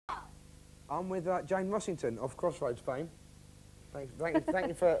I'm with Jane Rossington of Crossroads fame. Thank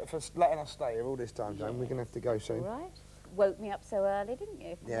you for letting us stay here all this time, Jane. Yes. We're going to have to go soon. All right. Woke me up so early, didn't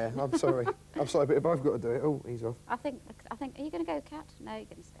you? Yeah, I'm sorry. I'm sorry, but if I've got to do it... Oh, he's off. I think, are you going to go, Kat? No, you're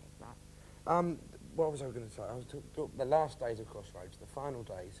going to stay. Right. What was I going to say? I was talking the last days of Crossroads, the final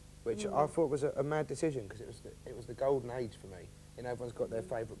days, which I thought was a mad decision, because it was the golden age for me. You know, everyone's got their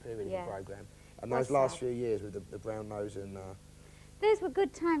favourite period of the programme. And those last few years with the brown nose and... those were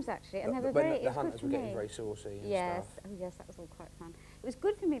good times, actually, and they were very... The hunters were getting very saucy and stuff. Oh, yes, that was all quite fun. It was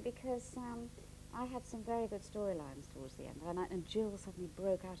good for me because I had some very good storylines towards the end, and Jill suddenly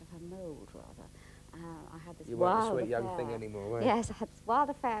broke out of her mould, rather. I had this you wild weren't the sweet affair. young thing anymore, were you? Yes, I had this wild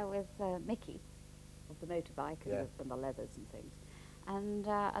affair with Mickey, of the motorbike and the leathers and things. And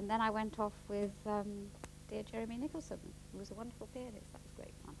then I went off with dear Jeremy Nicholson, who was a wonderful pianist. That was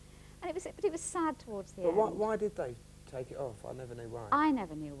great fun. And it was sad towards the end. But why did they take it off? I never knew why. I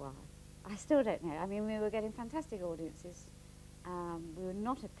never knew why. I still don't know. I mean, we were getting fantastic audiences. We were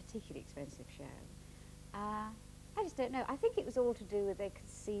not a particularly expensive show. I just don't know. I think it was all to do with they could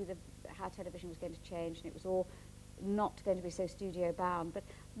see how television was going to change, and it was all not going to be so studio bound. But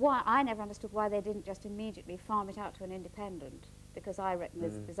I never understood why they didn't just immediately farm it out to an independent, because I reckon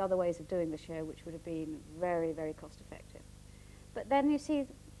there's other ways of doing the show which would have been very, very cost effective. But then you see,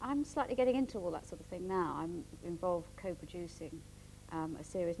 I'm slightly getting into all that sort of thing now. I'm involved co-producing a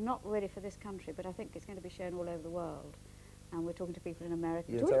series, not really for this country, but I think it's going to be shown all over the world. And we're talking to people in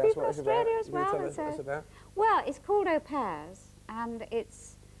America, talking to people in Australia as well. Tell us what it's about? Well, it's called Au Pairs, and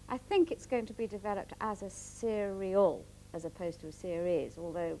I think it's going to be developed as a serial as opposed to a series,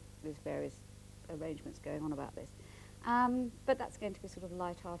 although there's various arrangements going on about this. But that's going to be sort of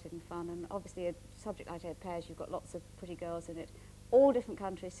light-hearted and fun, and obviously a subject like Au Pairs, you've got lots of pretty girls in it, all different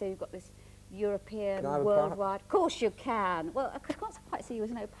countries, so you've got this European, worldwide... Of course you can. Well, I can't quite see you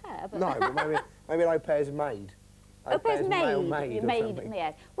as an au pair, but... No, but maybe an au pair's maid. Au pair's maid,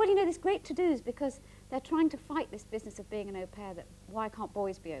 yes. Well, you know, there's great to-dos because they're trying to fight this business of being an au pair, that why can't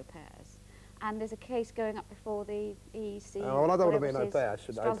boys be au pairs? And there's a case going up before the EC... Oh, well, I don't want to be an au pair, I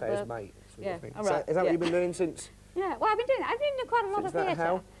should au pair's mate. Yeah, right. Is that what you've been doing since... Yeah, well, I've been doing quite a lot of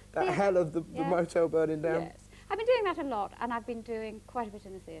theatre. That hell of the motel burning down? Yes. I've been doing that a lot, and I've been doing quite a bit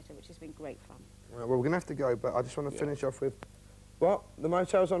in the theatre, which has been great fun. Well, we're going to have to go, but I just want to finish off with... What? The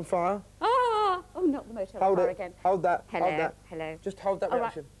motel's on fire? Oh, not the motel on fire again. Hold that. Hello, hold that. hello. Just hold that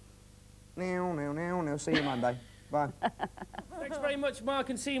reaction. Right. Now. See you Monday. Bye. Thanks very much, Mark,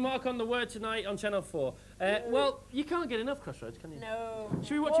 and see Mark on The Word tonight on Channel 4. Well, you can't get enough Crossroads, can you? No.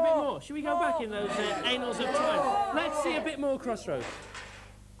 Should we watch a bit more? Should we go back in those annals of time? Let's see a bit more Crossroads.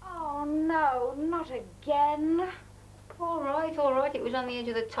 Oh, no, not again. All right. It was on the edge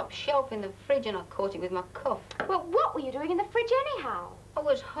of the top shelf in the fridge and I caught it with my cuff. Well, what were you doing in the fridge anyhow? I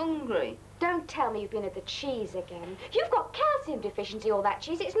was hungry. Don't tell me you've been at the cheese again. You've got calcium deficiency, all that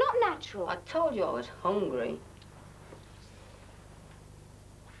cheese. It's not natural. I told you I was hungry.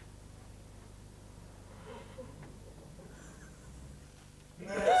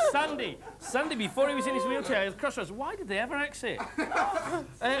 Sandy, before he was in his wheelchair at Crossroads, why did they ever exit?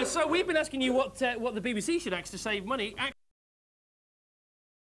 So we've been asking you what the BBC should axe to save money.